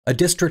A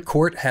district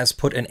court has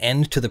put an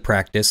end to the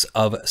practice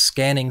of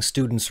scanning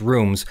students'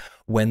 rooms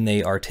when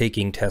they are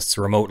taking tests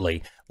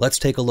remotely. Let's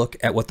take a look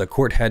at what the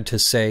court had to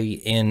say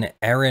in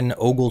Arron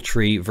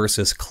Ogletree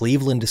versus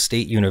Cleveland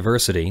State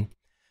University.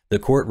 The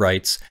court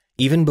writes,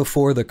 even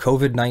before the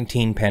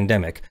COVID-19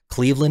 pandemic,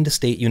 Cleveland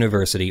State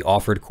University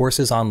offered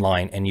courses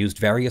online and used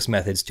various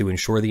methods to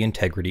ensure the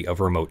integrity of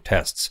remote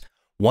tests.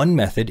 One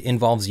method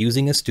involves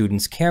using a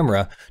student's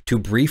camera to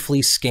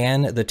briefly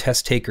scan the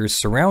test taker's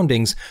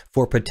surroundings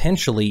for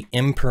potentially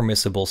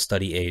impermissible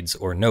study aids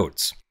or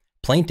notes.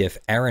 Plaintiff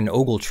Arron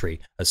Ogletree,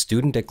 a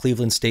student at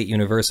Cleveland State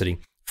University,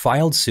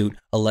 filed suit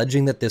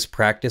alleging that this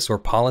practice or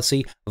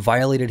policy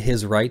violated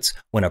his rights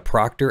when a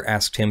proctor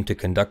asked him to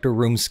conduct a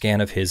room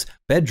scan of his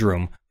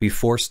bedroom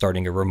before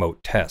starting a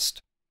remote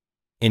test.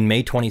 In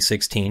May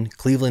 2016,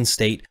 Cleveland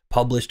State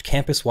published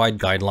campus-wide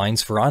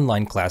guidelines for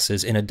online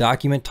classes in a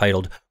document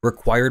titled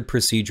Required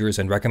Procedures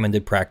and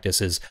Recommended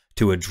Practices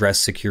to Address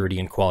Security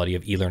and Quality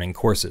of E-Learning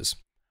Courses.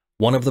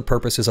 One of the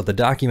purposes of the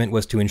document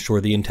was to ensure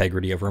the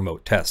integrity of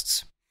remote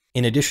tests.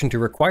 In addition to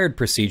required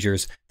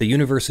procedures, the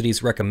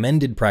university's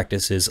recommended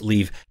practices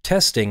leave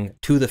testing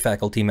to the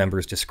faculty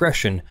members'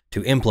 discretion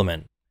to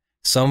implement.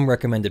 Some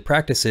recommended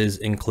practices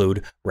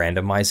include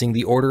randomizing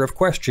the order of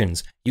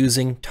questions,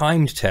 using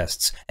timed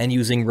tests, and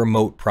using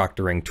remote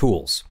proctoring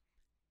tools.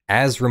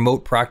 As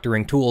remote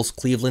proctoring tools,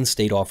 Cleveland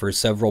State offers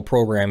several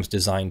programs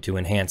designed to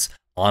enhance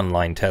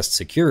online test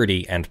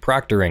security and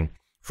proctoring.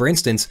 For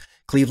instance,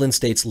 Cleveland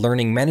State's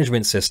learning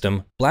management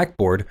system,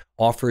 Blackboard,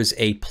 offers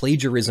a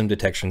plagiarism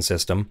detection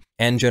system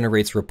and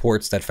generates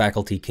reports that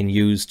faculty can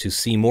use to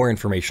see more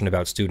information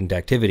about student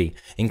activity,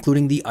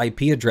 including the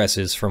IP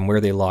addresses from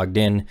where they logged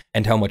in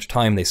and how much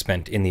time they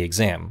spent in the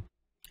exam.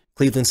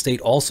 Cleveland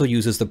State also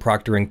uses the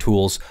proctoring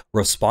tools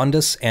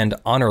Respondus and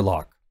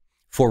HonorLock.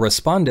 For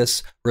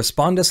Respondus,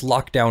 Respondus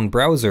Lockdown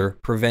Browser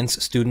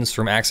prevents students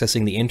from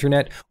accessing the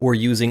internet or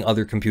using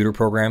other computer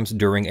programs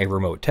during a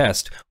remote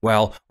test,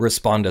 while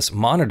Respondus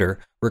Monitor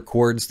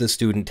records the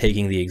student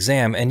taking the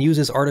exam and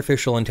uses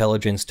artificial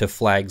intelligence to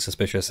flag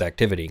suspicious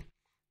activity.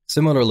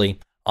 Similarly,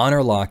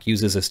 HonorLock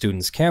uses a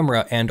student's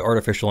camera and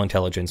artificial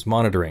intelligence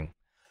monitoring.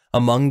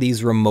 Among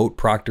these remote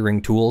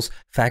proctoring tools,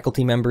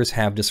 faculty members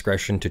have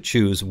discretion to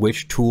choose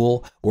which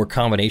tool or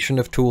combination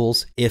of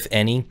tools, if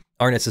any,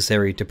 are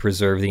necessary to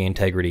preserve the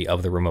integrity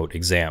of the remote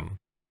exam.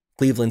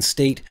 Cleveland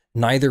State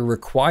neither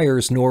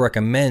requires nor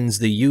recommends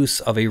the use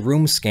of a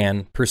room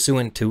scan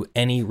pursuant to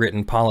any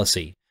written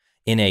policy.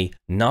 In a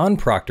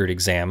non-proctored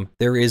exam,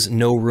 there is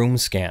no room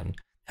scan.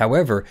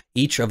 However,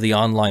 each of the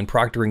online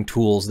proctoring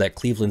tools that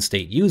Cleveland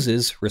State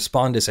uses,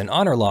 Respondus and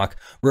HonorLock,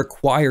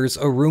 requires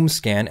a room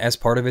scan as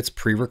part of its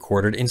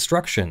pre-recorded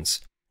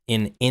instructions.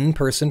 In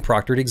in-person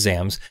proctored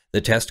exams, the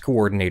test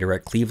coordinator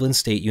at Cleveland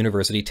State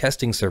University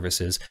Testing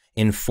Services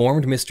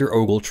informed Mr.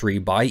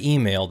 Ogletree by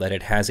email that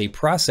it has a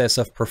process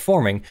of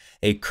performing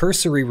a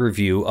cursory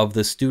review of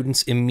the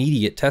student's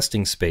immediate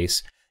testing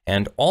space,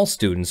 and all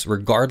students,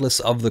 regardless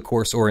of the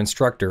course or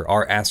instructor,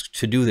 are asked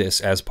to do this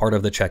as part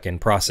of the check-in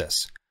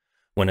process.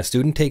 When a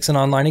student takes an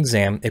online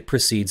exam, it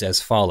proceeds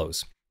as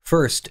follows.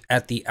 First,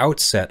 at the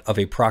outset of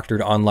a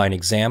proctored online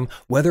exam,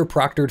 whether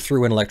proctored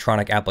through an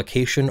electronic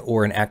application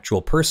or an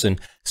actual person,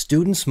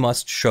 students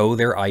must show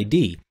their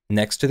ID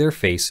next to their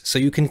face so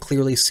you can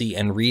clearly see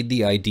and read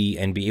the ID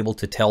and be able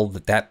to tell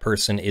that that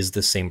person is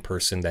the same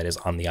person that is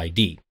on the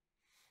ID.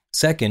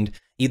 Second,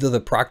 either the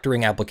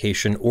proctoring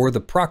application or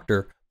the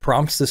proctor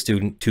prompts the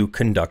student to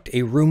conduct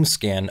a room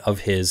scan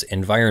of his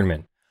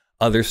environment.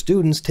 Other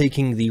students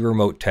taking the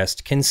remote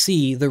test can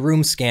see the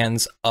room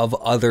scans of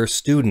other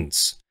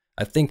students.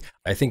 I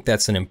think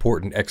that's an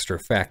important extra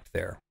fact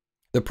there.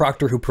 The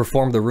proctor who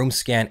performed the room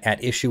scan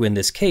at issue in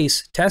this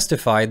case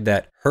testified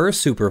that her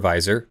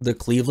supervisor, the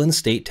Cleveland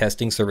State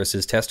Testing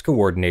Services test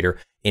coordinator,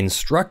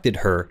 instructed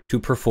her to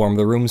perform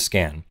the room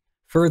scan.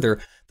 Further,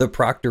 the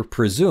proctor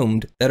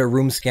presumed that a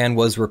room scan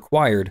was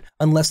required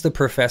unless the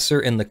professor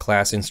in the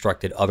class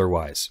instructed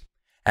otherwise.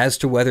 As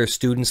to whether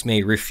students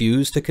may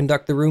refuse to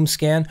conduct the room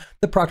scan,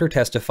 the proctor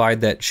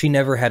testified that she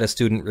never had a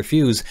student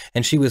refuse,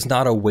 and she was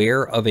not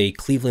aware of a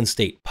Cleveland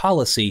State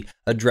policy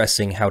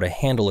addressing how to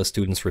handle a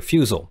student's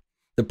refusal.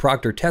 The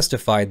proctor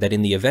testified that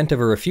in the event of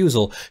a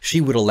refusal,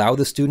 she would allow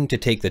the student to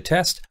take the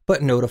test,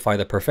 but notify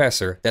the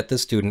professor that the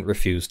student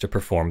refused to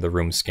perform the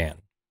room scan.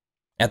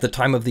 At the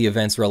time of the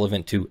events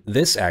relevant to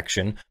this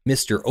action,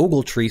 Mr.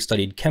 Ogletree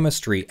studied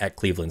chemistry at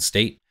Cleveland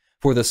State.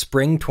 For the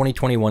spring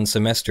 2021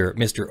 semester,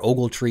 Mr.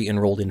 Ogletree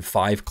enrolled in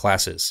 5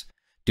 classes.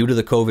 Due to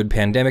the COVID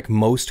pandemic,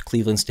 most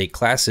Cleveland State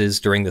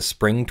classes during the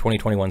spring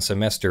 2021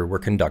 semester were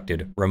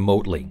conducted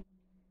remotely.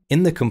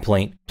 In the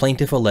complaint,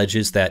 plaintiff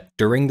alleges that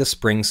during the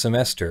spring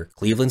semester,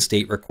 Cleveland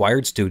State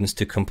required students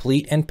to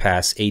complete and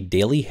pass a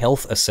daily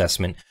health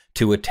assessment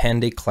to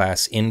attend a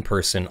class in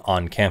person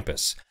on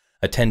campus.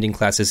 Attending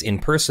classes in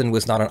person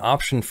was not an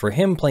option for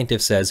him,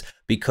 plaintiff says,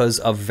 because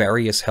of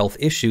various health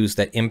issues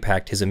that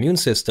impact his immune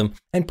system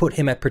and put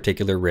him at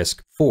particular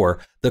risk for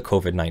the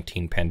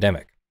COVID-19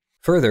 pandemic.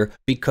 Further,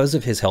 because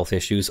of his health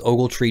issues,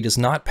 Ogletree does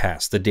not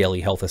pass the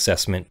daily health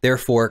assessment.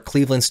 Therefore,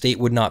 Cleveland State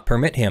would not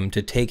permit him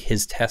to take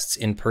his tests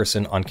in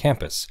person on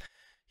campus.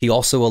 He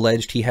also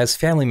alleged he has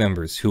family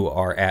members who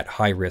are at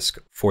high risk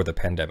for the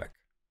pandemic.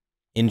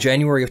 In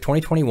January of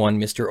 2021,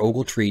 Mr.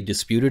 Ogletree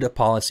disputed a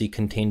policy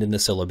contained in the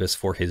syllabus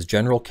for his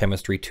General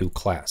Chemistry 2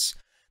 class.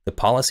 The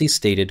policy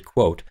stated,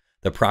 quote,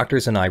 "The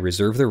proctors and I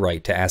reserve the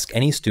right to ask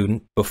any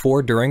student,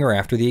 before, during, or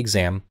after the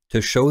exam,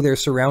 to show their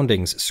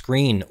surroundings,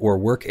 screen, or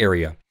work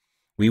area.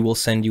 We will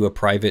send you a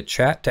private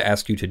chat to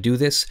ask you to do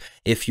this.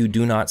 If you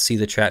do not see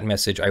the chat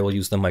message, I will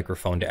use the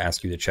microphone to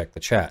ask you to check the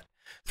chat."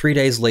 3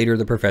 days later,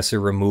 the professor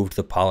removed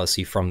the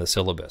policy from the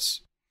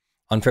syllabus.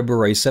 On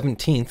February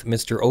 17th,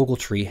 Mr.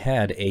 Ogletree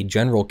had a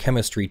General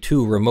Chemistry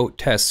 2 remote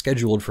test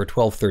scheduled for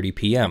 12:30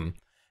 p.m.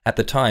 At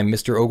the time,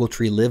 Mr.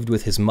 Ogletree lived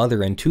with his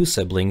mother and 2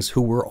 siblings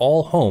who were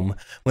all home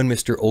when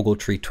Mr.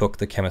 Ogletree took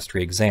the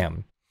chemistry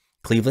exam.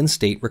 Cleveland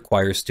State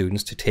requires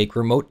students to take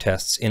remote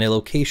tests in a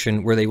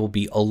location where they will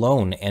be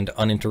alone and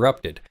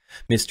uninterrupted.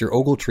 Mr.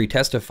 Ogletree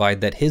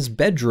testified that his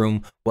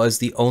bedroom was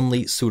the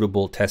only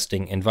suitable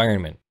testing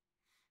environment.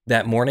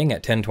 That morning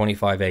at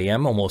 10:25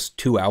 a.m., almost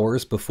 2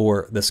 hours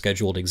before the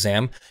scheduled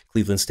exam,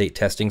 Cleveland State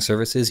Testing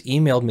Services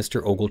emailed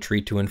Mr.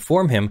 Ogletree to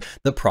inform him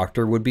the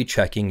proctor would be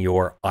checking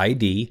your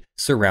ID,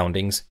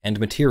 surroundings, and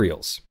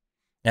materials.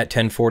 At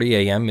 10:40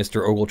 a.m.,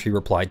 Mr. Ogletree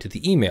replied to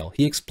the email.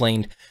 He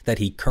explained that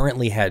he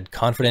currently had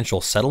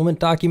confidential settlement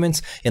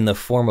documents in the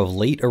form of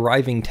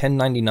late-arriving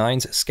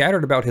 1099s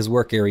scattered about his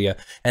work area,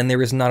 and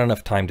there is not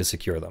enough time to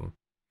secure them.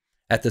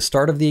 At the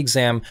start of the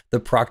exam, the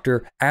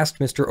proctor asked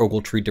Mr.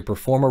 Ogletree to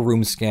perform a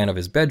room scan of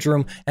his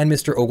bedroom, and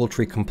Mr.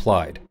 Ogletree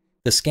complied.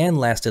 The scan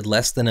lasted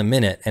less than a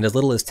minute and as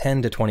little as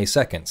 10 to 20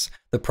 seconds.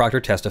 The proctor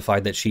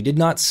testified that she did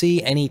not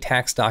see any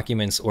tax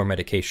documents or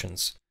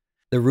medications.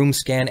 The room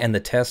scan and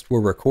the test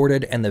were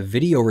recorded, and the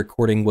video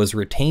recording was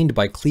retained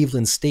by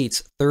Cleveland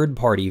State's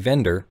third-party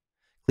vendor.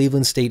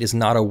 Cleveland State is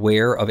not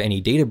aware of any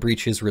data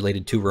breaches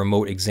related to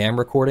remote exam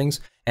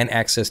recordings, and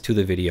access to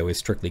the video is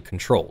strictly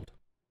controlled.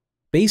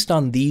 Based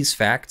on these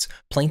facts,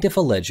 plaintiff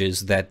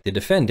alleges that the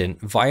defendant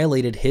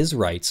violated his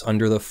rights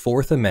under the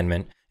Fourth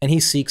Amendment, and he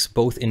seeks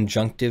both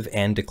injunctive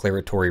and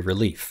declaratory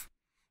relief.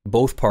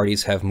 Both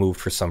parties have moved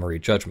for summary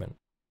judgment.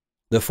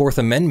 The Fourth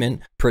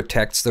Amendment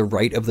protects the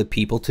right of the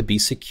people to be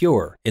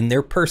secure in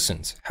their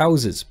persons,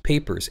 houses,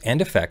 papers,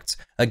 and effects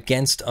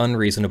against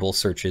unreasonable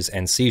searches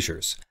and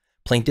seizures.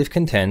 Plaintiff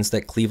contends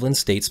that Cleveland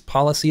State's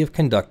policy of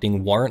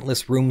conducting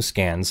warrantless room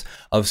scans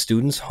of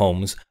students'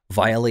 homes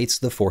violates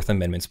the Fourth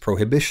Amendment's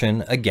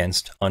prohibition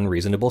against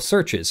unreasonable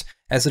searches,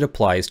 as it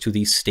applies to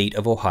the state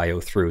of Ohio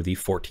through the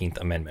 14th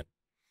Amendment.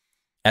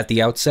 At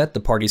the outset, the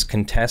parties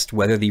contest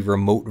whether the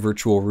remote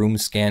virtual room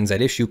scans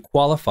at issue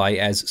qualify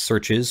as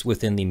searches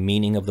within the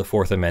meaning of the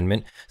Fourth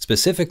Amendment.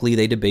 Specifically,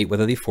 they debate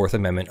whether the Fourth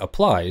Amendment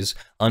applies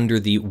under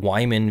the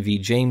Wyman v.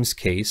 James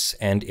case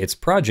and its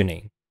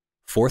progeny.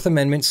 Fourth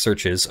Amendment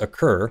searches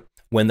occur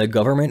when the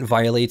government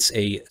violates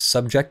a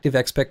subjective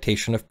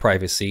expectation of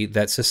privacy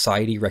that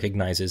society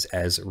recognizes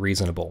as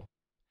reasonable.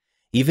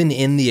 Even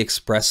in the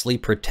expressly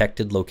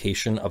protected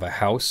location of a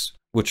house,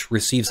 which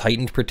receives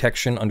heightened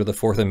protection under the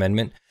Fourth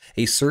Amendment,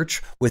 a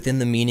search within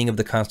the meaning of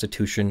the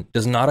Constitution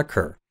does not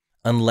occur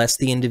unless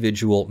the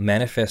individual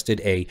manifested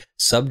a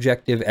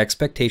subjective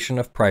expectation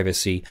of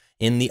privacy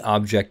in the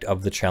object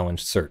of the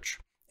challenged search,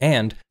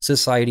 and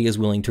society is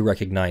willing to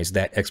recognize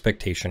that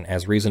expectation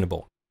as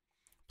reasonable.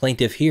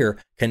 Plaintiff here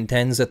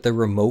contends that the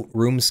remote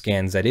room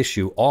scans at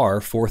issue are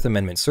Fourth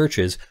Amendment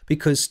searches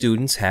because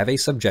students have a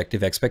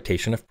subjective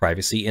expectation of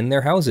privacy in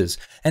their houses,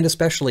 and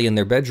especially in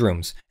their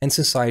bedrooms, and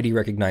society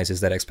recognizes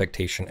that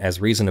expectation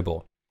as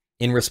reasonable.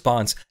 In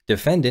response,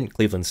 defendant,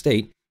 Cleveland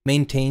State,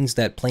 maintains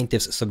that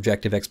plaintiff's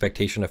subjective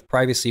expectation of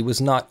privacy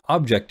was not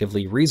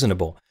objectively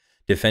reasonable.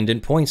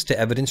 Defendant points to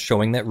evidence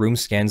showing that room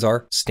scans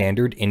are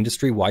standard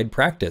industry-wide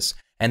practice,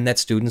 and that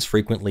students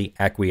frequently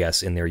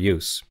acquiesce in their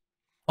use.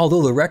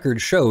 Although the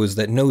record shows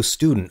that no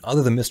student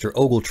other than Mr.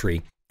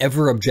 Ogletree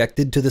ever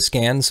objected to the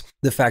scans,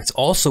 the facts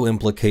also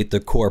implicate the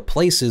core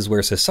places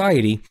where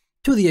society,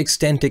 to the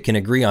extent it can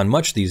agree on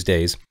much these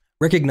days,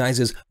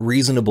 recognizes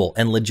reasonable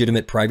and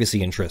legitimate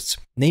privacy interests,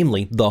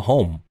 namely the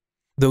home.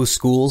 Though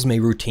schools may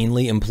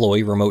routinely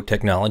employ remote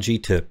technology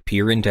to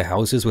peer into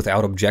houses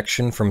without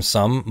objection from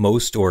some,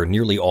 most, or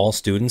nearly all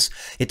students,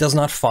 it does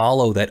not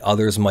follow that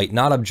others might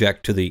not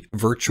object to the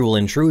virtual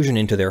intrusion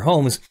into their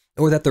homes,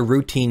 or that the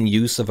routine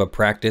use of a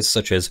practice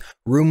such as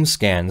room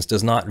scans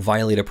does not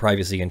violate a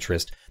privacy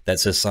interest that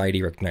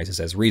society recognizes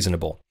as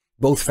reasonable,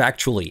 both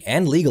factually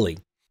and legally.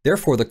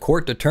 Therefore, the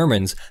court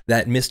determines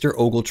that Mr.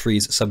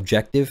 Ogletree's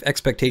subjective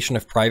expectation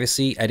of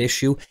privacy at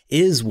issue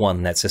is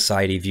one that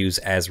society views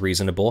as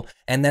reasonable,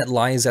 and that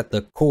lies at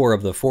the core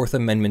of the Fourth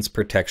Amendment's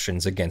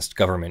protections against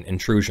government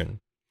intrusion.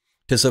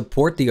 To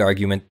support the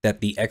argument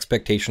that the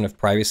expectation of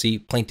privacy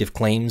plaintiff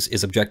claims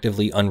is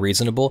objectively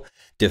unreasonable,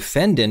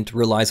 defendant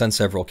relies on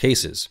several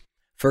cases.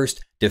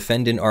 First,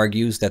 defendant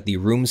argues that the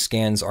room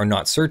scans are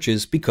not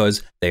searches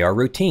because they are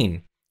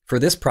routine. For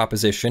this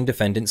proposition,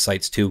 defendant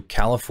cites to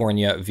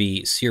California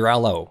v.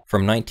 Cirallo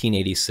from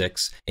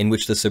 1986, in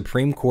which the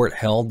Supreme Court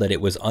held that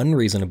it was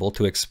unreasonable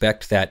to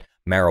expect that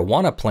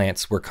marijuana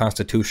plants were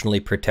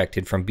constitutionally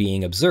protected from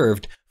being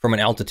observed from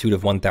an altitude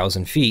of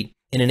 1,000 feet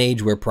in an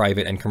age where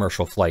private and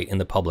commercial flight in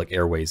the public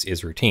airways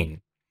is routine.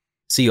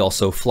 See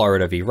also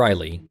Florida v.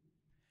 Riley.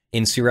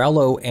 In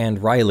Cirallo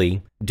and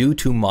Riley, due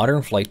to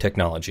modern flight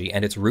technology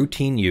and its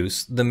routine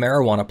use, the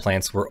marijuana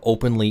plants were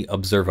openly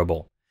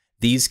observable.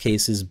 These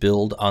cases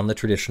build on the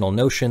traditional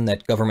notion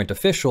that government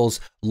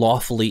officials,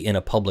 lawfully in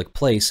a public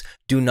place,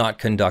 do not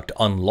conduct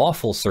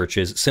unlawful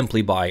searches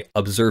simply by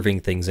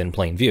observing things in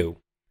plain view.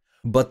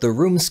 But the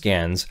room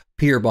scans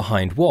peer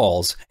behind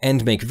walls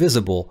and make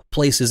visible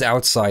places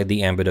outside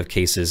the ambit of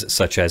cases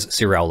such as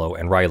Cirallo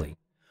and Riley.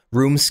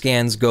 Room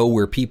scans go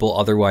where people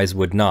otherwise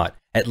would not,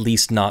 at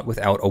least not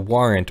without a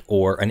warrant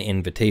or an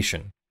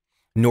invitation.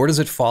 Nor does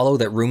it follow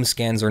that room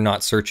scans are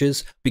not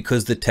searches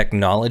because the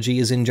technology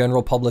is in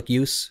general public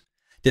use.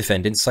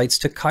 Defendant cites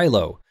to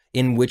Kylo,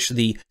 in which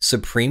the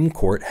Supreme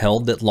Court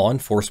held that law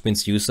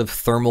enforcement's use of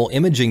thermal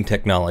imaging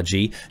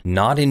technology,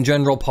 not in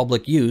general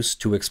public use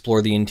to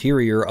explore the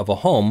interior of a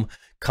home,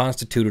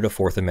 constituted a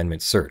Fourth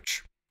Amendment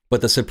search.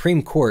 But the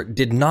Supreme Court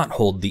did not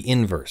hold the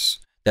inverse,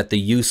 that the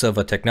use of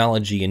a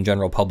technology in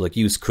general public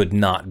use could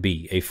not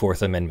be a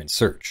Fourth Amendment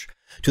search.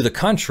 To the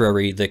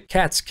contrary, the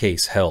Katz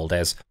case held,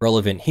 as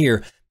relevant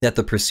here, that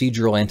the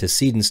procedural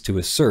antecedents to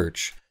a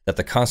search that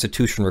the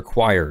Constitution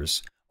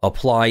requires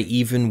apply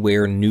even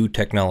where new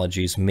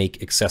technologies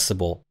make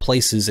accessible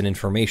places and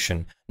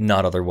information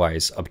not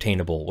otherwise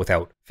obtainable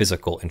without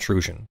physical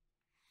intrusion.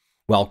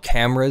 While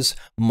cameras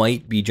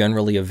might be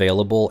generally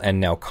available and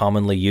now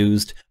commonly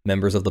used,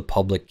 members of the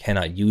public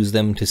cannot use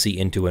them to see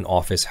into an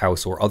office,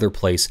 house, or other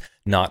place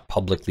not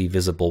publicly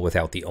visible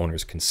without the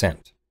owner's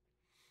consent.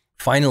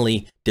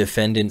 Finally,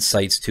 defendant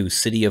cites to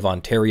City of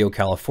Ontario,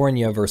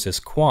 California versus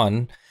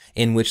Kwan,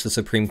 in which the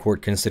Supreme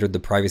Court considered the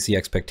privacy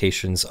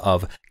expectations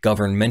of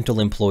governmental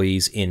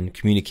employees in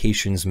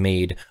communications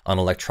made on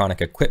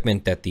electronic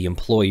equipment that the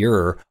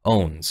employer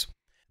owns.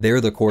 There,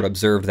 the court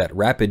observed that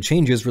rapid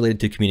changes related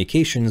to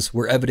communications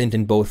were evident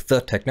in both the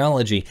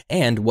technology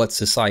and what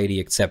society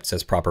accepts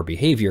as proper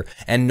behavior,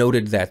 and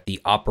noted that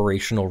the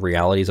operational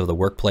realities of the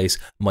workplace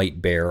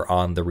might bear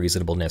on the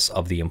reasonableness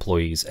of the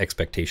employee's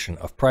expectation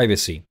of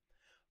privacy.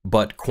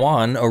 But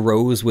Kwan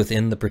arose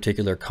within the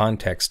particular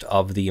context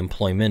of the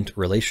employment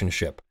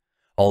relationship.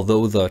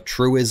 Although the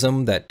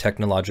truism that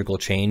technological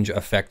change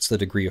affects the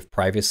degree of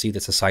privacy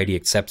that society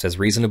accepts as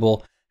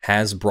reasonable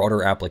has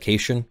broader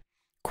application,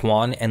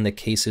 Kwan and the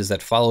cases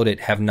that followed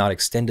it have not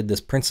extended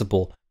this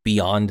principle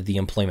beyond the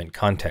employment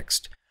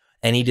context.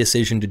 Any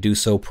decision to do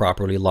so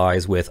properly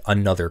lies with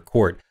another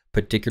court,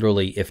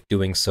 particularly if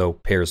doing so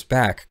pares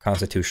back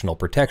constitutional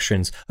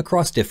protections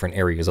across different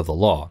areas of the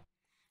law.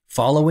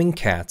 Following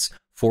Katz,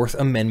 Fourth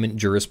Amendment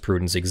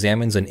jurisprudence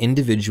examines an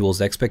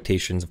individual's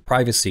expectations of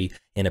privacy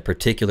in a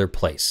particular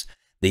place.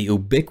 The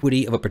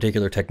ubiquity of a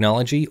particular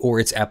technology or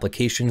its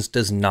applications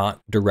does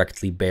not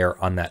directly bear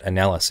on that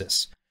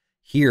analysis.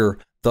 Here,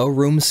 the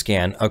room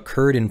scan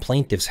occurred in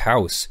plaintiff's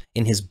house,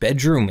 in his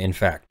bedroom, in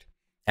fact.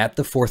 At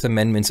the Fourth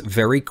Amendment's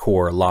very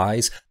core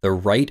lies the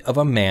right of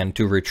a man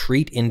to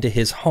retreat into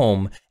his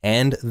home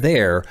and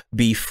there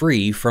be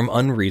free from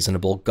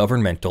unreasonable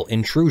governmental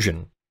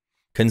intrusion.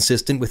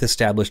 Consistent with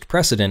established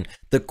precedent,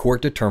 the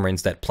court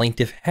determines that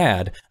plaintiff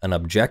had an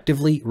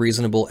objectively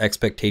reasonable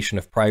expectation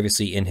of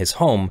privacy in his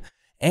home,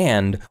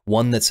 and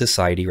one that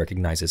society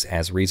recognizes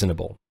as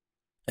reasonable.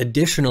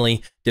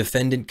 Additionally,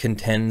 defendant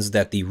contends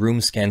that the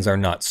room scans are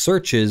not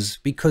searches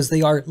because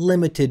they are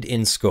limited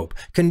in scope,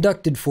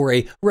 conducted for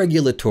a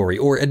regulatory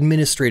or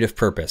administrative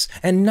purpose,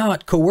 and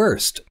not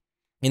coerced.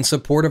 In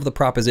support of the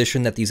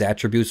proposition that these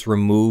attributes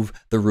remove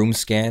the room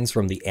scans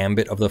from the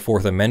ambit of the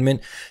Fourth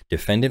Amendment,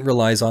 defendant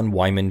relies on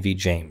Wyman v.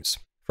 James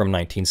from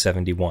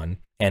 1971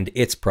 and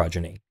its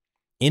progeny.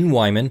 In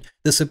Wyman,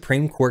 the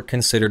Supreme Court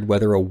considered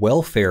whether a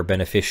welfare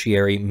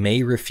beneficiary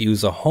may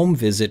refuse a home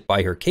visit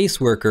by her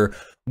caseworker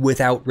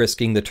without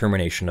risking the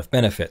termination of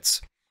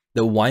benefits.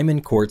 The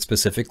Wyman court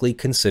specifically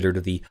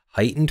considered the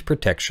heightened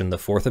protection the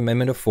Fourth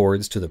Amendment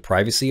affords to the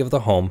privacy of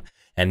the home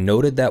and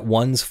noted that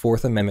one's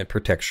Fourth Amendment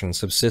protection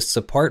subsists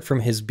apart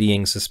from his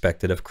being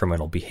suspected of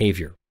criminal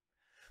behavior.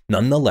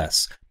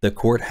 Nonetheless, the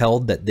court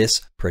held that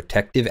this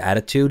protective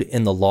attitude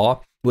in the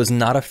law was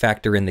not a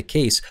factor in the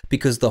case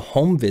because the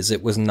home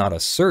visit was not a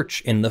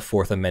search in the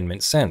Fourth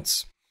Amendment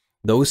sense.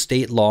 Though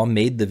state law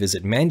made the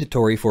visit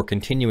mandatory for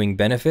continuing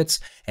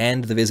benefits,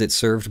 and the visit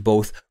served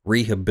both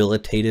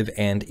rehabilitative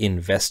and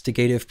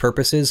investigative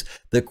purposes,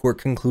 the court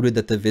concluded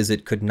that the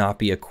visit could not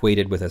be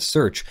equated with a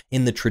search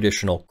in the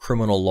traditional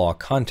criminal law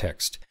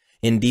context.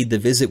 Indeed, the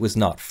visit was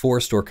not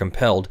forced or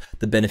compelled,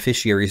 the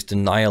beneficiary's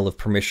denial of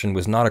permission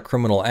was not a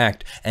criminal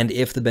act, and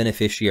if the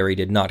beneficiary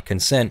did not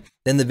consent,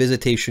 then the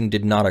visitation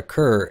did not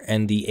occur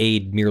and the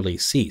aid merely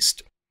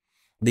ceased.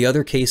 The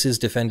other cases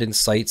defendant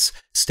cites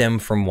stem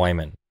from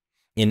Wyman.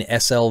 In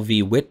SL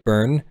v.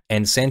 Whitburn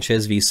and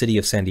Sanchez v. City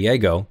of San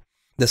Diego,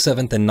 The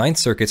 7th and 9th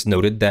Circuits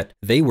noted that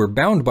they were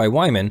bound by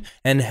Wyman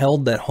and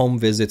held that home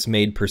visits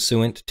made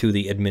pursuant to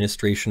the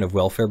administration of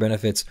welfare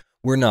benefits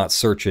were not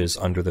searches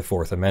under the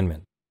 4th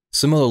Amendment.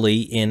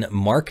 Similarly, in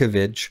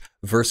Markovich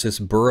versus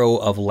Borough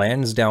of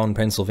Lansdowne,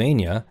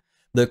 Pennsylvania,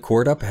 the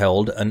court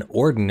upheld an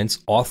ordinance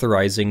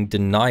authorizing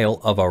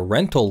denial of a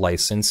rental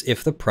license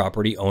if the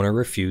property owner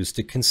refused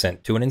to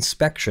consent to an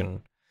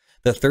inspection.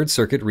 The 3rd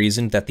Circuit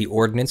reasoned that the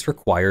ordinance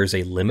requires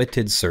a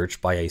limited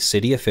search by a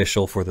city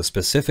official for the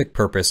specific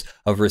purpose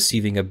of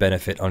receiving a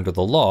benefit under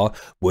the law,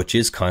 which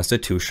is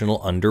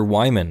constitutional under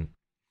Wyman.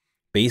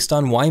 Based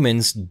on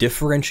Wyman's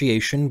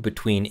differentiation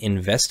between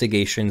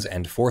investigations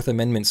and 4th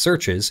Amendment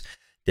searches,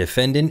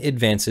 defendant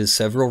advances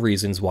several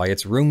reasons why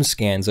its room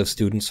scans of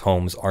students'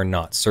 homes are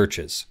not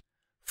searches.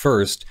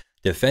 First,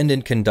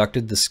 defendant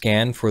conducted the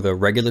scan for the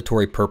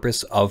regulatory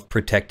purpose of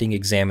protecting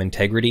exam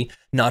integrity,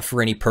 not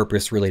for any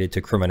purpose related to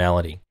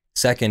criminality.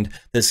 Second,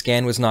 the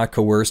scan was not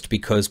coerced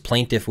because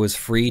plaintiff was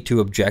free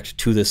to object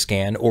to the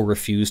scan or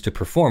refuse to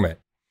perform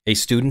it. A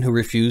student who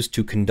refused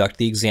to conduct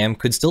the exam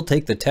could still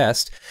take the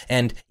test,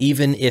 and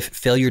even if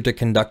failure to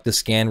conduct the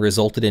scan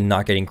resulted in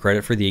not getting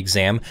credit for the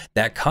exam,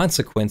 that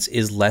consequence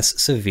is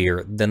less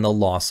severe than the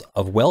loss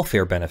of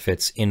welfare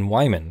benefits in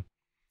Wyman.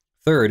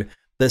 Third,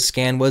 the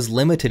scan was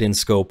limited in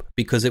scope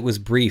because it was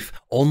brief,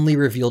 only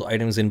revealed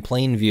items in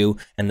plain view,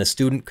 and the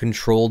student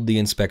controlled the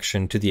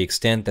inspection to the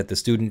extent that the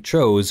student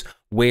chose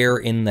where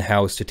in the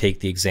house to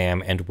take the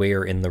exam and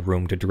where in the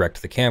room to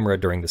direct the camera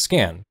during the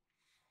scan.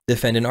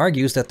 Defendant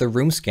argues that the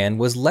room scan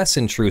was less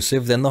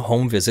intrusive than the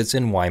home visits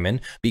in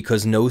Wyman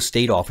because no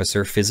state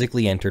officer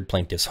physically entered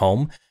plaintiff's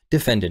home.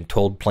 Defendant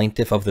told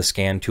plaintiff of the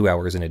scan 2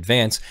 hours in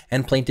advance,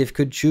 and plaintiff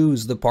could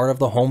choose the part of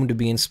the home to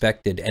be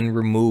inspected and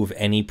remove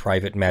any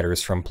private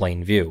matters from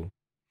plain view.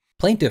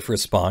 Plaintiff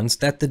responds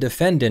that the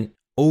defendant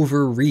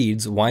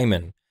overreads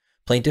Wyman.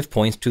 Plaintiff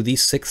points to the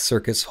 6th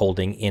Circuit's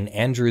holding in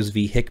Andrews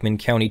v. Hickman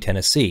County,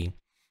 Tennessee.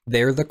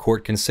 There, the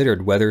court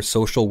considered whether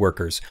social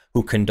workers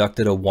who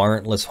conducted a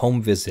warrantless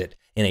home visit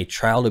in a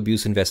child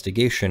abuse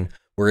investigation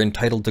were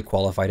entitled to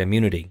qualified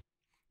immunity.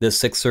 The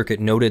 6th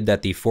Circuit noted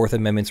that the 4th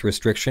Amendment's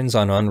restrictions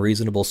on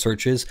unreasonable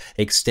searches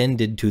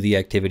extended to the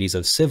activities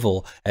of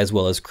civil as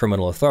well as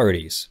criminal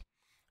authorities.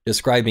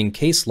 Describing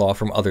case law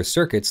from other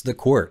circuits, the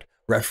court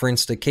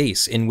referenced a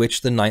case in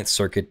which the 9th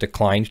Circuit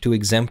declined to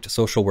exempt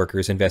social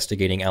workers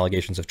investigating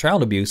allegations of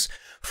child abuse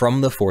from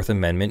the 4th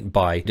Amendment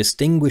by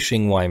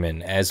distinguishing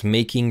Wyman as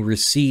making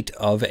receipt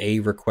of a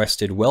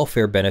requested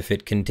welfare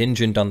benefit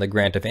contingent on the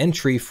grant of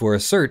entry for a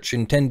search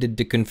intended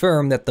to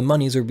confirm that the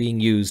monies are being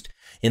used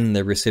in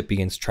the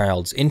recipient's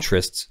child's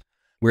interests,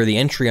 where the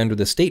entry under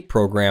the state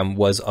program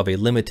was of a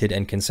limited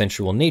and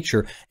consensual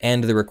nature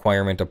and the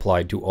requirement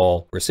applied to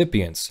all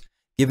recipients.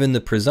 Given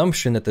the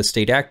presumption that the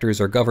state actors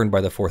are governed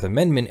by the 4th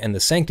Amendment and the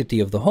sanctity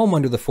of the home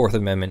under the 4th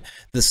Amendment,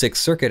 the 6th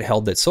Circuit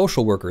held that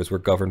social workers were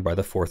governed by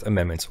the 4th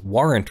Amendment's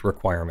warrant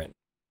requirement.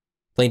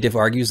 Plaintiff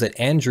argues that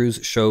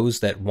Andrews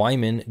shows that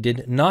Wyman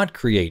did not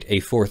create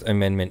a 4th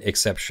Amendment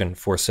exception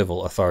for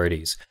civil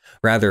authorities.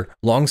 Rather,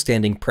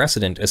 long-standing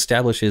precedent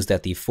establishes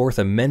that the 4th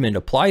Amendment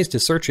applies to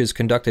searches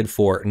conducted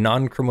for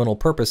non-criminal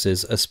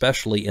purposes,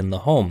 especially in the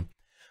home.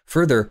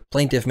 Further,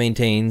 plaintiff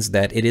maintains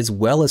that it is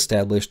well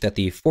established that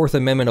the 4th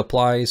Amendment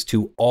applies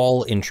to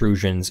all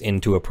intrusions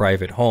into a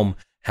private home,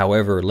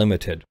 however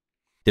limited.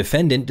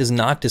 Defendant does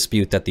not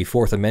dispute that the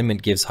 4th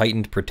Amendment gives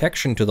heightened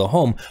protection to the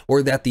home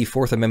or that the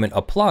 4th Amendment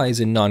applies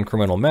in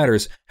non-criminal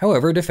matters.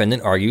 However,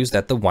 defendant argues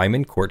that the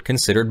Wyman court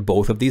considered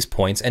both of these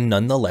points and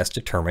nonetheless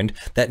determined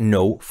that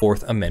no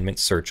 4th Amendment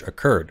search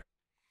occurred.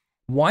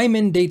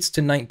 Wyman dates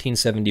to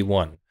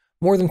 1971,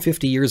 more than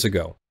 50 years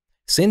ago.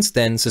 Since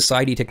then,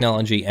 society,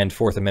 technology, and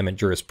 4th Amendment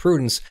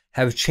jurisprudence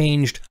have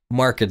changed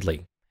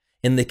markedly.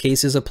 In the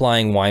cases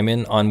applying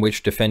Wyman on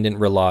which defendant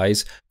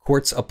relies,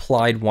 courts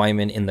applied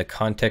Wyman in the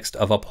context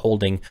of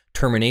upholding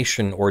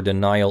termination or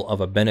denial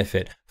of a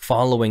benefit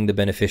following the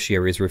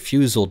beneficiary's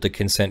refusal to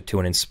consent to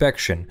an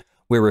inspection,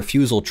 where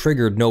refusal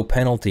triggered no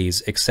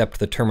penalties except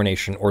the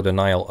termination or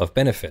denial of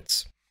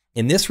benefits.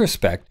 In this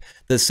respect,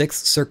 the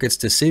 6th Circuit's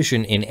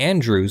decision in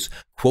Andrews,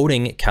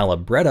 quoting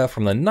Calabretta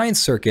from the 9th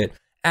Circuit,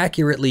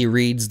 accurately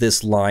reads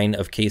this line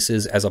of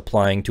cases as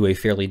applying to a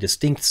fairly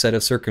distinct set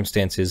of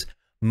circumstances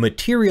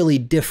materially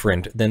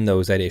different than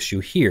those at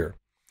issue here,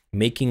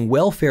 making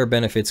welfare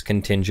benefits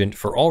contingent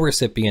for all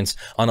recipients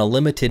on a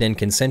limited and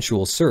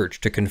consensual search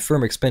to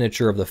confirm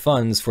expenditure of the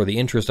funds for the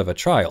interest of a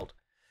child.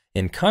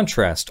 In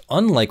contrast,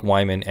 unlike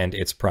Wyman and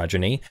its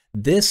progeny,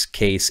 this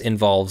case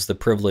involves the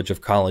privilege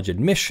of college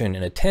admission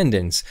and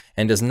attendance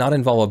and does not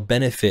involve a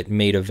benefit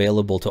made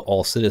available to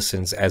all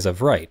citizens as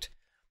of right.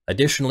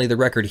 Additionally, the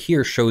record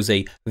here shows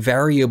a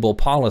variable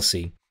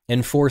policy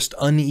enforced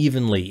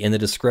unevenly in the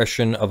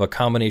discretion of a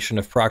combination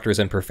of proctors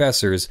and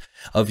professors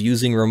of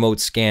using remote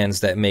scans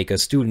that make a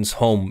student's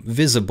home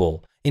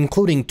visible,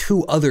 including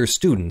 2 other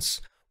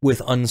students,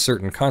 with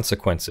uncertain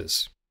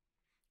consequences.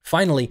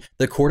 Finally,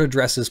 the court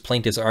addresses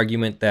plaintiff's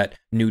argument that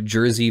New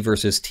Jersey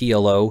versus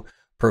TLO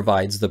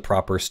provides the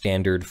proper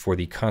standard for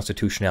the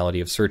constitutionality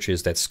of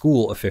searches that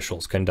school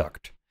officials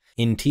conduct.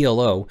 In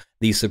TLO,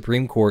 the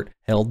Supreme Court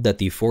held that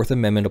the Fourth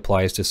Amendment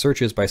applies to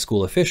searches by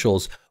school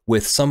officials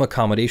with some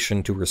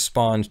accommodation to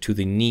respond to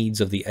the needs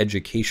of the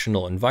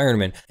educational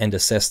environment and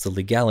assess the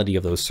legality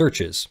of those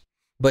searches.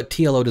 But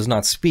TLO does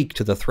not speak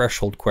to the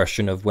threshold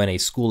question of when a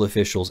school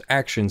official's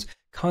actions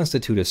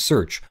constitute a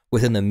search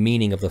within the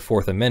meaning of the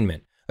Fourth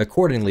Amendment.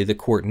 Accordingly, the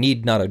court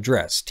need not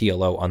address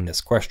TLO on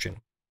this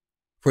question.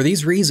 For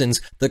these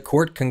reasons, the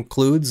court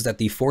concludes that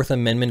the Fourth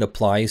Amendment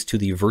applies to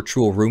the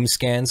virtual room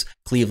scans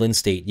Cleveland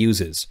State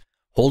uses.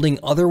 Holding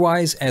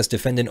otherwise, as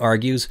defendant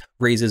argues,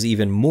 raises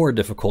even more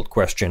difficult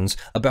questions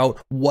about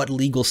what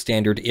legal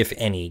standard, if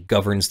any,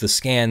 governs the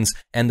scans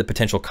and the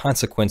potential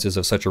consequences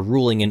of such a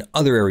ruling in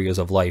other areas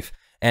of life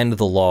and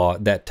the law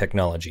that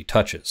technology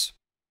touches.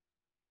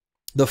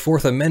 The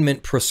Fourth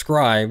Amendment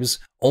prescribes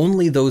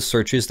only those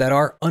searches that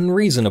are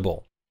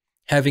unreasonable.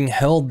 Having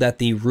held that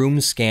the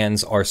room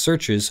scans are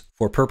searches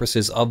for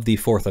purposes of the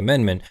Fourth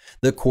Amendment,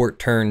 the court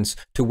turns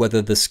to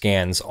whether the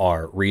scans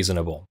are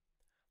reasonable.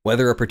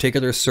 Whether a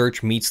particular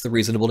search meets the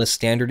reasonableness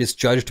standard is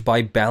judged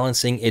by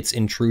balancing its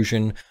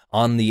intrusion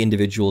on the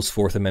individual's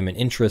Fourth Amendment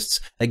interests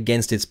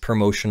against its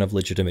promotion of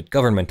legitimate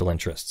governmental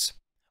interests.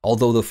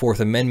 Although the Fourth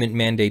Amendment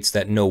mandates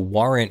that no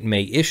warrant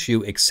may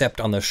issue except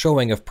on the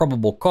showing of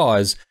probable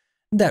cause,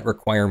 that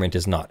requirement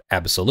is not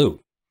absolute.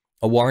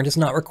 A warrant is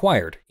not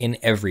required in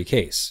every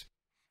case.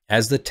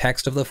 As the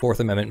text of the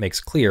Fourth Amendment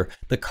makes clear,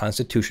 the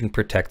Constitution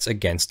protects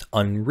against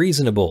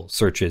unreasonable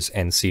searches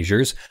and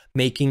seizures,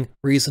 making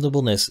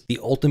reasonableness the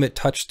ultimate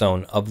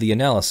touchstone of the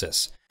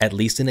analysis, at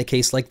least in a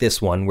case like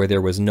this one where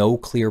there was no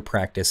clear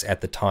practice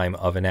at the time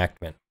of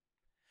enactment.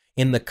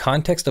 In the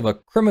context of a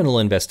criminal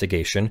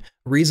investigation,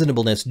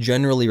 reasonableness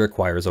generally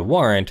requires a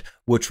warrant,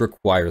 which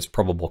requires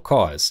probable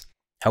cause.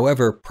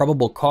 However,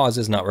 probable cause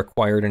is not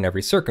required in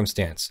every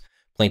circumstance.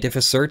 Plaintiff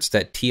asserts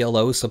that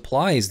TLO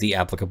supplies the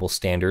applicable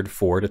standard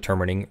for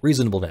determining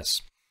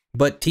reasonableness.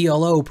 But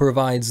TLO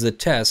provides the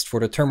test for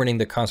determining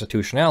the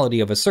constitutionality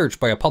of a search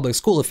by a public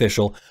school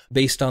official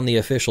based on the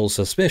official's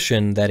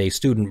suspicion that a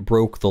student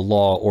broke the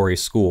law or a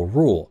school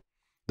rule.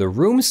 The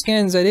room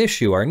scans at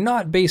issue are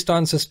not based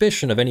on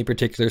suspicion of any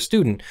particular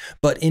student,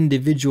 but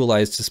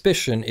individualized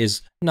suspicion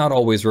is not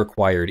always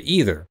required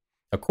either.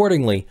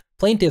 Accordingly,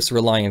 plaintiff's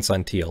reliance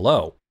on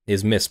TLO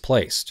is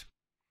misplaced.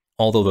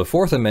 Although the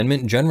Fourth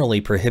Amendment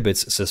generally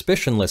prohibits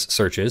suspicionless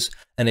searches,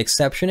 an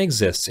exception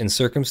exists in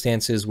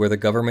circumstances where the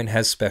government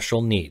has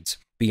special needs,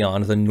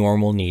 beyond the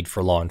normal need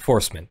for law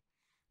enforcement.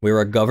 Where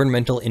a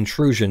governmental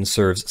intrusion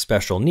serves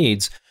special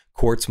needs,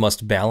 courts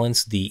must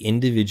balance the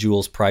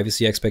individual's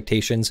privacy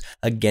expectations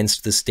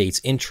against the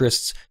state's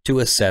interests to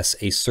assess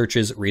a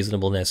search's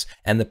reasonableness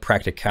and the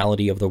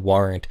practicality of the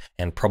warrant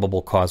and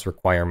probable cause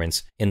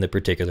requirements in the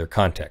particular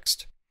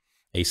context.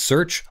 A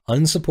search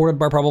unsupported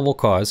by probable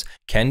cause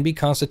can be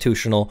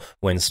constitutional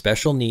when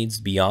special needs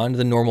beyond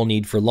the normal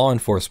need for law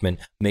enforcement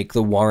make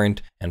the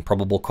warrant and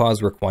probable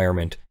cause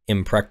requirement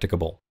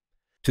impracticable.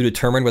 To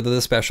determine whether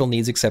the special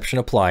needs exception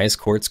applies,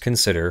 courts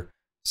consider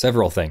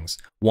several things.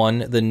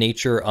 1, the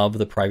nature of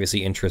the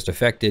privacy interest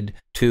affected.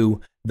 2,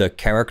 the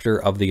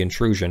character of the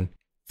intrusion.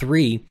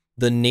 3,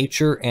 the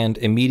nature and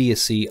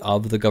immediacy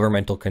of the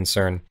governmental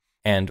concern.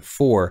 And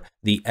 4,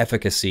 the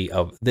efficacy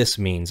of this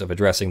means of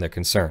addressing the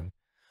concern.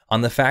 On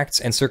the facts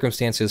and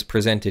circumstances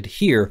presented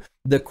here,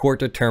 the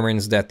court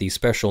determines that the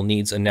special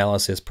needs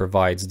analysis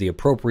provides the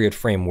appropriate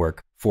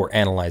framework for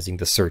analyzing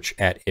the search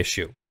at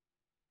issue.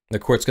 The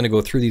court's going to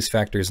go through these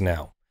factors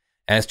now.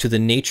 As to the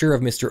nature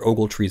of Mr.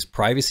 Ogletree's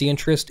privacy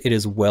interest, it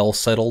is well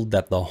settled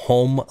that the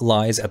home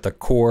lies at the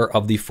core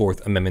of the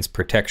Fourth Amendment's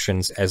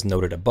protections as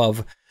noted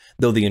above.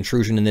 Though the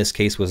intrusion in this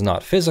case was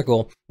not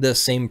physical, the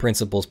same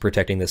principles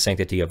protecting the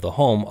sanctity of the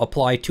home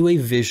apply to a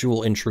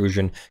visual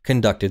intrusion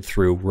conducted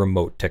through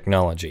remote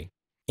technology.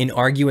 In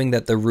arguing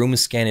that the room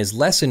scan is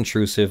less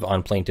intrusive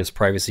on plaintiff's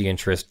privacy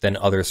interest than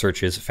other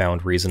searches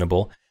found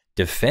reasonable,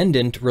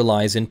 defendant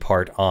relies in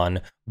part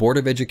on Board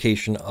of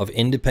Education of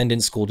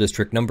Independent School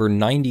District number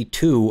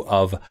 92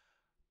 of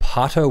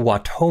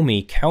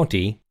Pottawatomie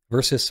County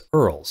versus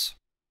Earls.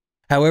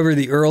 However,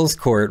 the Earls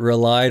Court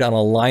relied on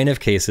a line of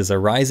cases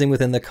arising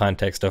within the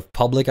context of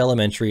public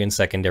elementary and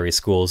secondary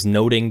schools,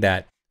 noting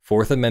that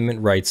Fourth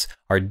Amendment rights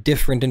are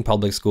different in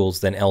public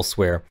schools than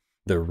elsewhere.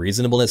 The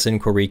reasonableness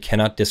inquiry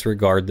cannot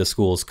disregard the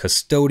school's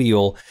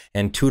custodial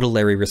and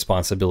tutelary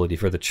responsibility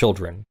for the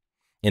children.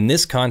 In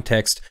this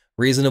context,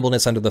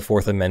 reasonableness under the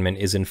Fourth Amendment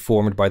is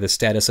informed by the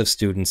status of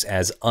students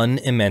as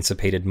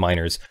unemancipated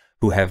minors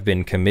who have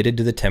been committed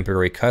to the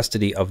temporary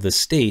custody of the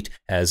state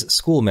as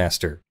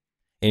schoolmaster.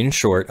 In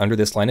short, under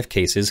this line of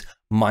cases,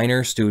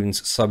 minor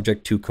students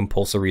subject to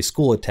compulsory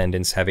school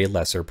attendance have a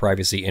lesser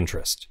privacy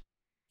interest.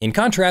 In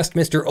contrast,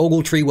 Mr.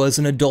 Ogletree was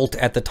an adult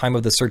at the time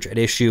of the search at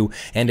issue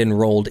and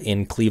enrolled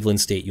in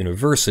Cleveland State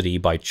University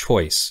by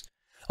choice.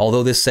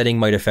 Although this setting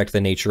might affect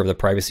the nature of the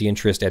privacy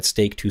interest at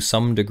stake to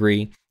some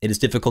degree, it is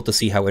difficult to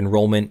see how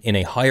enrollment in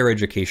a higher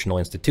educational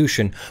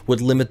institution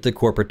would limit the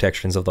core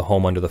protections of the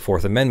home under the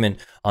Fourth Amendment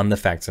on the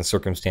facts and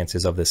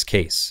circumstances of this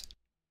case.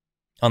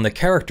 On the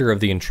character of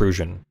the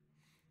intrusion.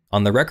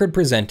 On the record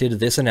presented,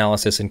 this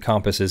analysis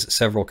encompasses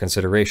several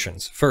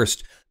considerations.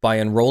 First, by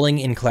enrolling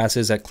in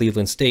classes at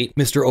Cleveland State,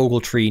 Mr.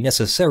 Ogletree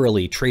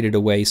necessarily traded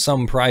away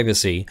some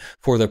privacy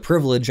for the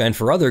privilege and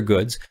for other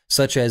goods,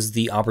 such as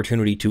the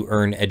opportunity to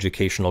earn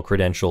educational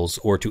credentials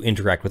or to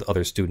interact with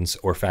other students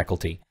or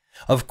faculty.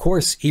 Of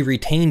course, he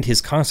retained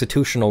his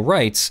constitutional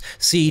rights.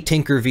 See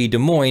Tinker v. Des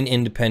Moines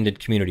Independent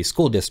Community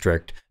School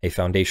District, a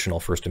foundational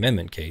First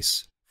Amendment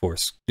case for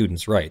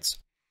students' rights.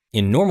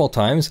 In normal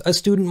times, a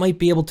student might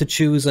be able to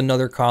choose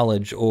another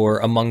college or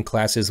among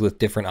classes with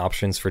different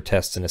options for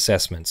tests and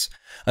assessments.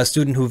 A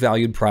student who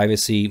valued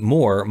privacy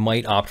more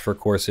might opt for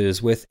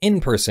courses with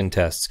in-person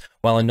tests,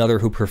 while another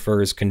who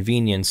prefers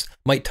convenience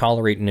might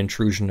tolerate an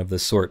intrusion of the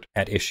sort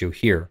at issue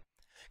here.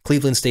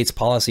 Cleveland State's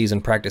policies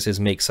and practices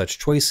make such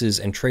choices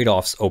and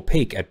trade-offs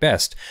opaque at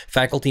best.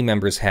 Faculty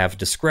members have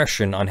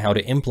discretion on how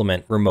to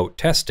implement remote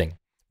testing.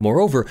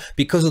 Moreover,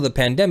 because of the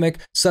pandemic,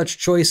 such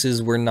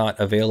choices were not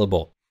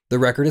available. The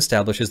record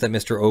establishes that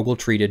Mr.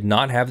 Ogletree did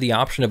not have the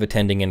option of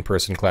attending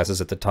in-person classes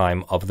at the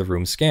time of the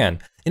room scan.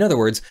 In other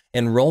words,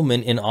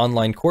 enrollment in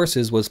online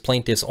courses was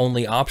plaintiff's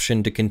only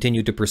option to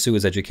continue to pursue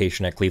his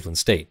education at Cleveland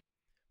State.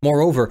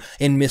 Moreover,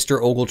 in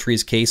Mr.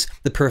 Ogletree's case,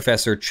 the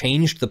professor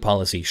changed the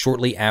policy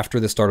shortly after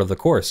the start of the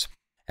course.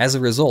 As a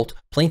result,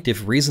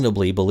 plaintiff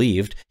reasonably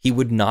believed he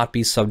would not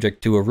be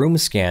subject to a room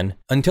scan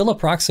until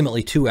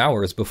approximately 2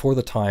 hours before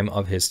the time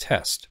of his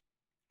test.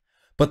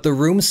 But the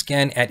room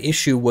scan at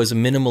issue was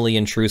minimally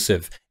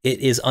intrusive. It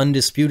is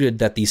undisputed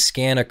that the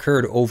scan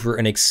occurred over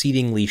an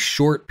exceedingly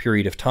short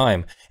period of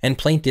time, and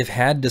plaintiff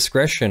had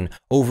discretion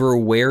over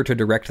where to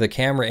direct the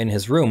camera in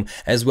his room,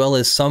 as well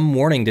as some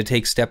warning to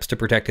take steps to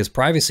protect his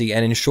privacy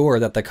and ensure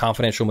that the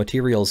confidential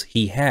materials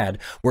he had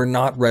were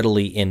not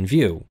readily in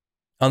view.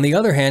 On the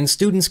other hand,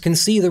 students can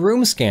see the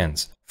room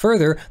scans.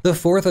 Further, the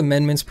Fourth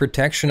Amendment's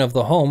protection of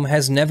the home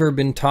has never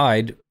been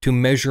tied to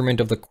measurement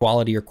of the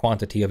quality or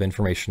quantity of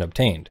information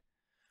obtained.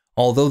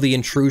 Although the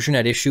intrusion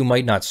at issue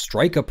might not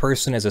strike a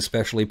person as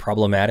especially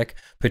problematic,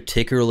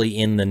 particularly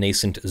in the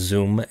nascent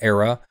Zoom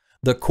era,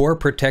 the core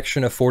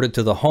protection afforded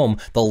to the home,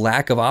 the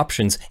lack of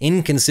options,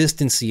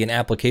 inconsistency in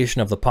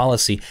application of the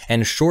policy,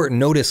 and short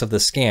notice of the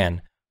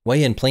scan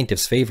weigh in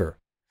plaintiff's favor.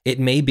 It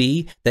may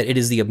be that it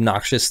is the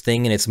obnoxious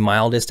thing in its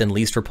mildest and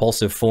least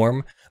repulsive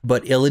form,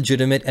 but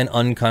illegitimate and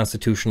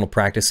unconstitutional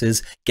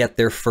practices get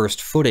their first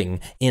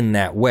footing in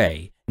that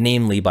way,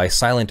 namely by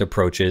silent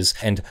approaches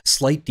and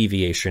slight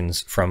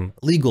deviations from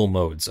legal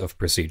modes of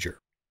procedure.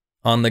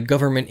 On the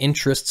government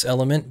interests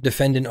element,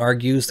 defendant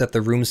argues that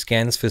the room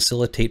scans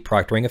facilitate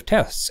proctoring of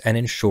tests and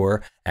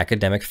ensure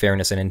academic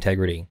fairness and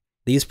integrity.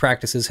 These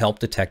practices help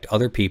detect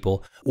other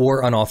people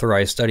or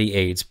unauthorized study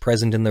aids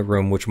present in the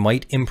room which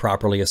might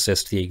improperly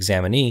assist the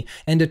examinee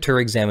and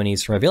deter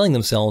examinees from availing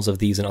themselves of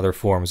these and other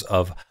forms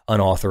of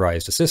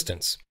unauthorized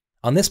assistance.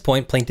 On this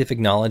point, plaintiff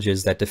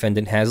acknowledges that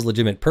defendant has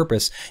legitimate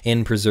purpose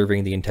in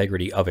preserving the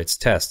integrity of its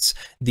tests.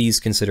 These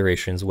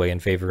considerations weigh in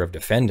favor of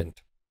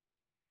defendant.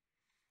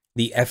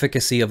 The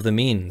efficacy of the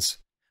means.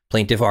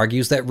 Plaintiff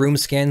argues that room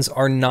scans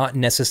are not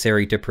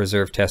necessary to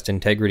preserve test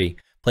integrity.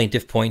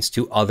 Plaintiff points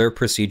to other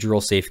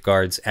procedural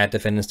safeguards at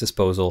defendant's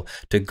disposal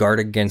to guard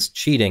against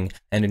cheating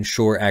and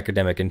ensure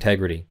academic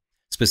integrity.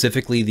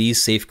 Specifically,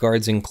 these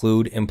safeguards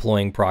include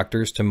employing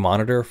proctors to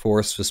monitor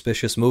for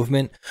suspicious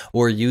movement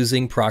or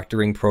using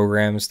proctoring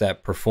programs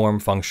that perform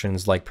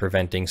functions like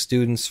preventing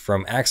students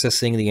from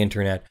accessing the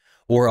internet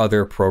or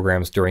other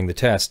programs during the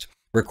test,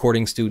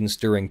 recording students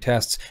during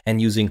tests,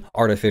 and using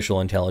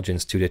artificial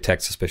intelligence to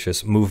detect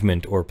suspicious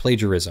movement or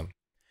plagiarism.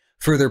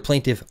 Further,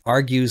 plaintiff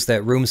argues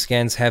that room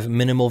scans have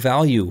minimal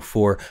value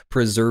for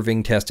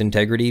preserving test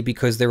integrity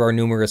because there are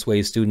numerous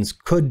ways students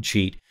could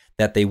cheat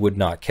that they would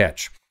not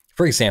catch.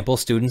 For example,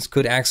 students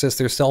could access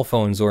their cell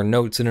phones or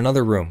notes in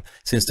another room,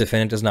 since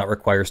defendant does not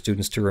require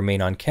students to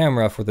remain on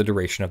camera for the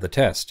duration of the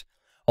test.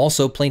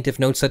 Also, plaintiff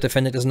notes that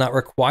defendant does not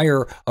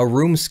require a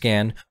room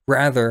scan,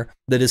 rather,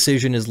 the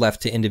decision is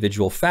left to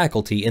individual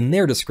faculty in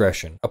their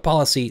discretion, a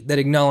policy that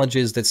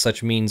acknowledges that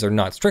such means are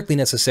not strictly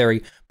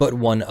necessary, but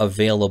one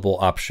available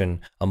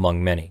option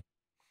among many.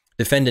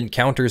 Defendant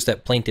counters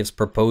that plaintiff's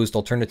proposed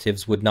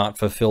alternatives would not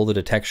fulfill the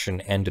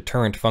detection and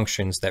deterrent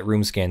functions that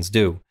room scans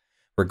do.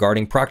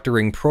 Regarding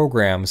proctoring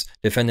programs,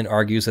 defendant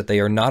argues that they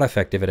are not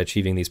effective at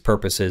achieving these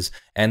purposes,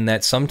 and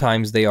that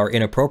sometimes they are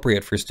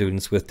inappropriate for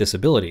students with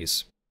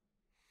disabilities.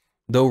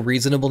 Though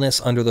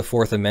reasonableness under the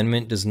Fourth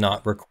Amendment does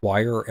not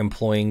require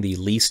employing the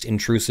least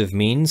intrusive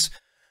means,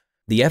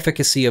 the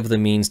efficacy of the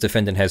means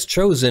defendant has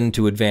chosen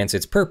to advance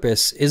its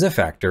purpose is a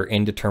factor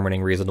in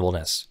determining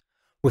reasonableness.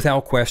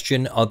 Without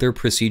question, other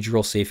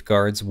procedural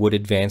safeguards would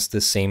advance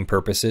the same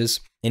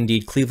purposes.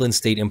 Indeed, Cleveland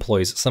State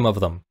employs some of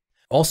them.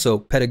 Also,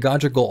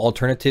 pedagogical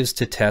alternatives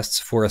to tests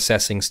for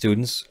assessing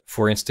students,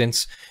 for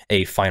instance,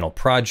 a final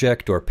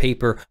project or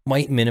paper,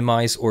 might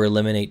minimize or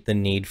eliminate the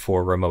need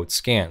for remote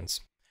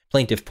scans.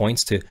 Plaintiff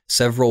points to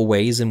several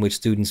ways in which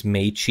students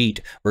may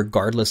cheat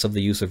regardless of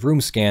the use of room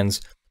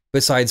scans.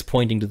 Besides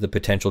pointing to the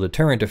potential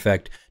deterrent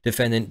effect,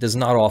 defendant does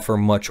not offer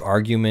much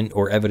argument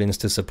or evidence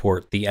to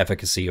support the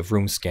efficacy of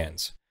room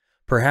scans.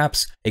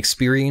 Perhaps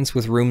experience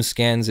with room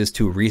scans is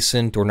too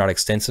recent or not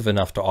extensive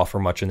enough to offer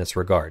much in this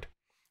regard.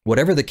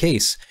 Whatever the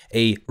case,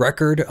 a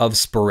record of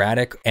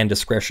sporadic and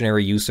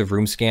discretionary use of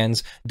room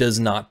scans does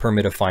not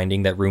permit a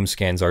finding that room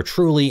scans are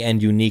truly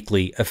and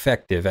uniquely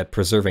effective at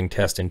preserving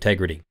test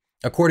integrity.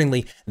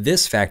 Accordingly,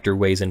 this factor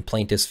weighs in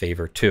plaintiff's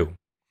favor too.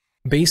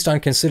 Based on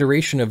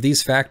consideration of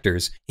these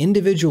factors,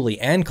 individually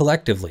and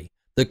collectively,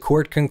 the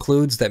court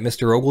concludes that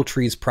Mr.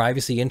 Ogletree's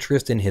privacy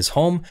interest in his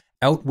home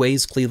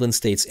outweighs Cleveland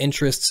State's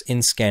interests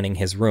in scanning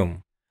his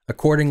room.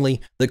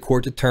 Accordingly, the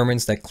court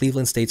determines that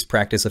Cleveland State's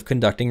practice of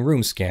conducting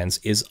room scans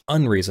is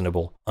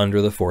unreasonable under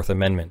the Fourth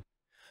Amendment.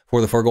 For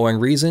the foregoing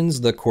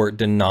reasons, the court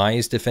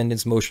denies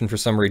defendant's motion for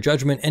summary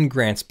judgment and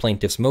grants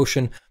plaintiff's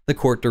motion. The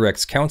court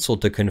directs counsel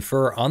to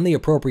confer on the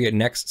appropriate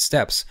next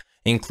steps,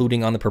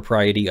 including on the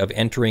propriety of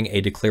entering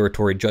a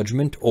declaratory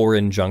judgment or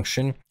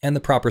injunction and the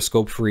proper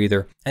scope for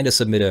either, and to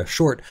submit a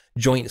short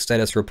joint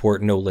status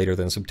report no later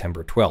than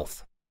September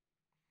 12th.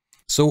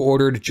 So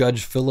ordered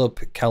Judge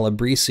Philip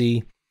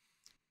Calabrese,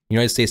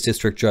 United States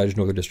District Judge,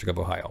 Northern District of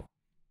Ohio.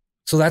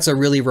 So that's a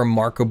really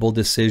remarkable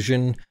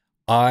decision.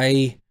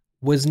 I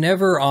was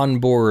never on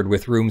board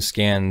with room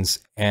scans,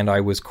 and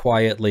I was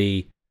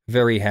quietly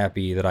very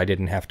happy that I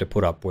didn't have to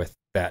put up with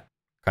that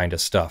kind of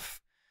stuff.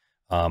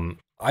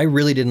 I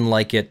really didn't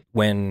like it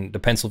when the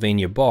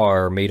Pennsylvania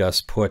bar made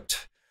us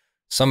put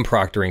some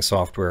proctoring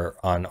software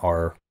on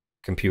our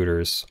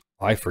computers.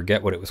 I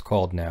forget what it was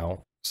called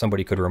now.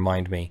 Somebody could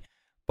remind me.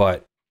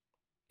 But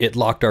it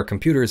locked our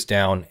computers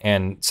down,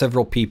 and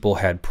several people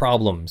had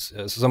problems.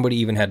 Somebody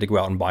even had to go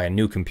out and buy a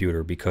new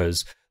computer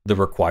because the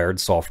required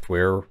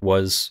software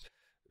was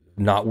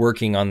not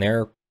working on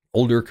their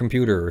older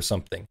computer or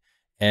something.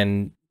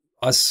 And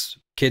us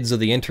kids of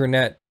the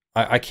internet,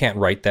 I can't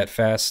write that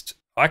fast.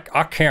 I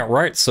can't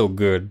write so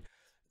good.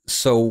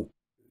 So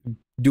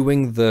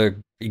doing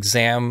the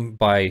exam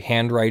by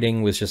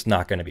handwriting was just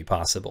not going to be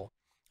possible.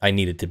 I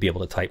needed to be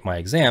able to type my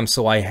exam,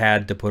 so I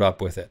had to put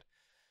up with it.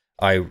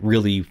 I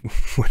really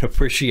would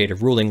appreciate a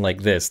ruling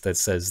like this that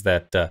says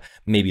that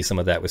maybe some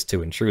of that was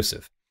too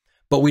intrusive.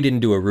 But we didn't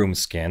do a room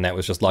scan. That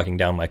was just locking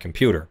down my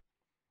computer.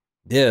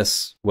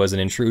 This was an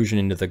intrusion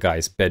into the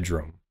guy's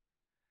bedroom.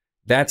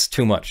 That's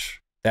too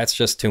much. That's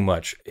just too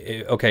much.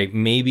 Okay,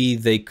 maybe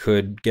they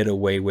could get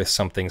away with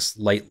something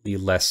slightly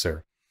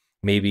lesser.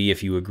 Maybe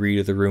if you agree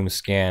to the room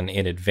scan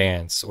in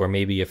advance, or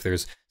maybe if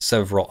there's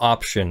several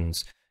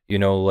options, you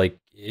know, like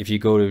if you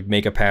go to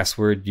make a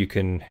password, you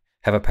can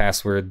have a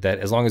password that,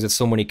 as long as it's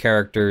so many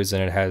characters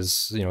and it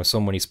has, you know,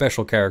 so many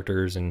special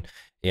characters and,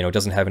 you know, it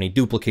doesn't have any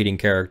duplicating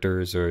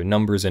characters or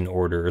numbers in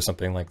order or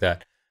something like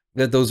that,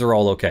 that those are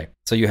all okay.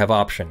 So you have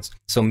options.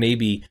 So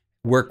maybe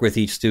work with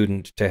each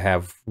student to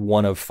have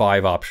 1 of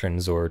 5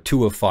 options or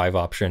 2 of 5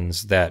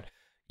 options that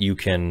you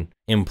can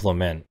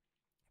implement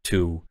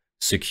to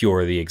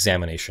secure the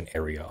examination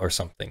area or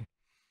something.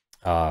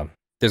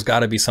 There's got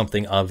to be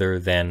something other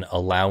than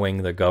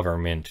allowing the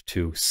government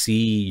to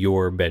see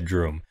your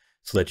bedroom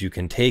so that you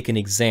can take an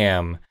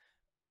exam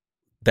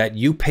that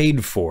you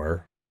paid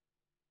for,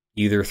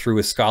 either through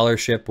a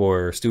scholarship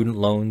or student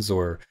loans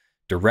or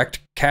direct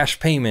cash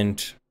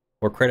payment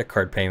or credit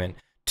card payment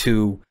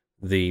to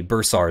the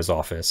bursar's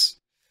office.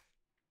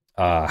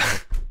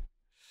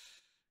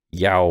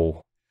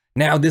 Yow.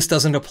 Now, this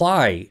doesn't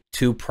apply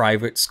to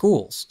private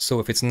schools. So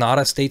if it's not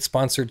a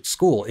state-sponsored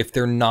school, if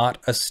they're not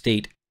a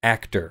state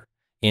actor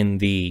in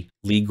the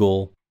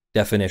legal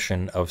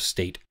definition of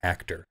state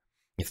actor,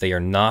 if they are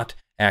not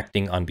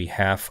acting on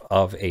behalf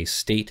of a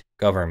state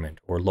government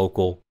or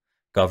local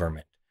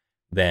government,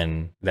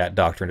 then that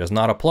doctrine does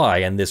not apply,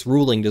 and this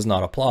ruling does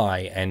not apply,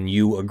 and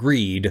you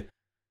agreed,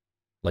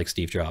 like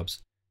Steve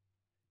Jobs,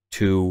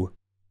 to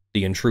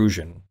the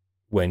intrusion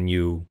when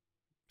you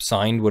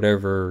signed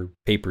whatever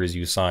papers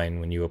you sign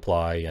when you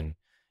apply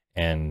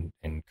and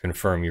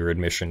confirm your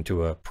admission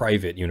to a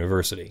private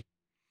university.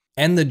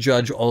 And the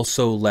judge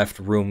also left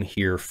room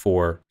here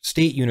for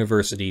state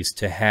universities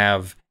to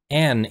have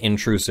an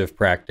intrusive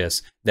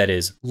practice that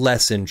is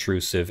less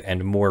intrusive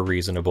and more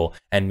reasonable,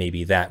 and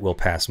maybe that will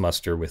pass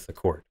muster with the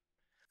court.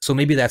 So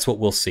maybe that's what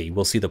we'll see.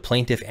 We'll see the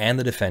plaintiff and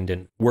the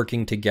defendant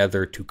working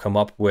together to come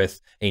up with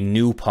a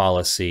new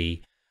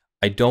policy.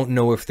 I don't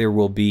know if there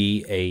will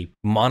be a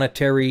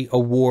monetary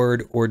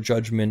award or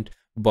judgment,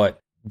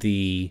 but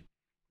the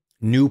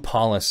new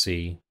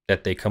policy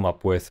that they come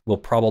up with will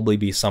probably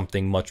be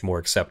something much more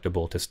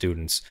acceptable to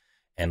students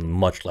and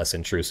much less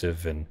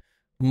intrusive and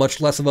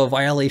much less of a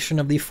violation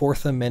of the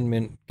Fourth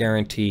Amendment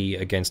guarantee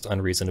against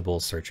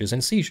unreasonable searches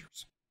and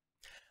seizures.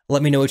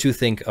 Let me know what you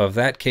think of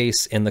that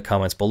case in the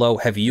comments below.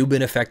 Have you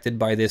been affected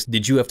by this?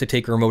 Did you have to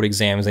take remote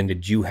exams, and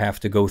did you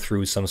have to go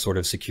through some sort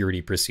of security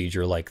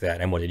procedure like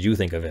that? And what did you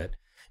think of it?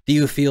 Do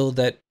you feel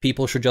that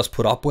people should just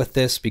put up with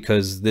this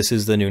because this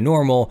is the new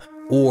normal?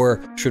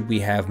 Or should we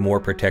have more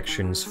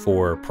protections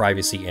for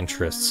privacy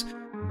interests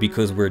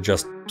because we're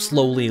just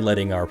slowly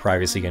letting our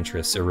privacy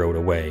interests erode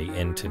away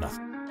into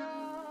nothing?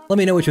 Let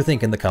me know what you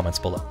think in the comments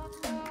below.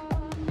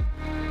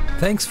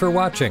 Thanks for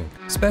watching.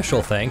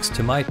 Special thanks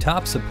to my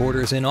top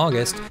supporters in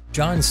August: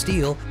 John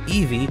Steele,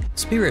 Eevi,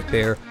 Spirit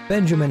Bear,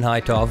 Benjamin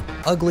Hitov,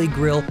 Ugly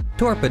Grill,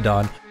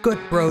 Torpedan,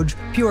 Gutbrodj,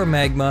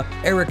 PureMagma,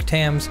 Eric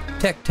Tams,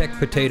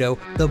 TechTechPotato,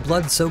 The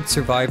Blood-Soaked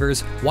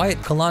Survivors,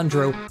 Wyatt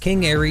Calandro,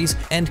 King Aries,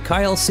 and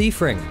Kyle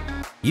Siefring.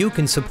 You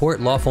can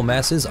support Lawful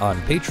Masses on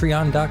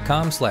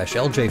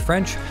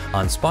patreon.com/ljfrench,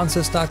 on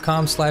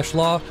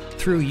sponsors.com/law,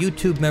 through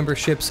YouTube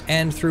memberships,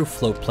 and through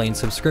Floatplane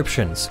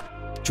subscriptions.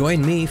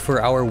 Join me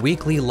for our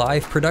weekly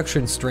live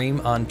production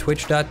stream on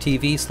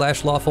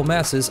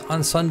twitch.tv/lawfulmasses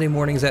on Sunday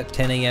mornings at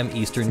 10 a.m.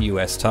 Eastern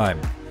US time.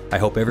 I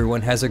hope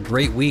everyone has a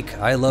great week.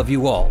 I love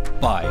you all.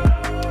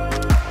 Bye.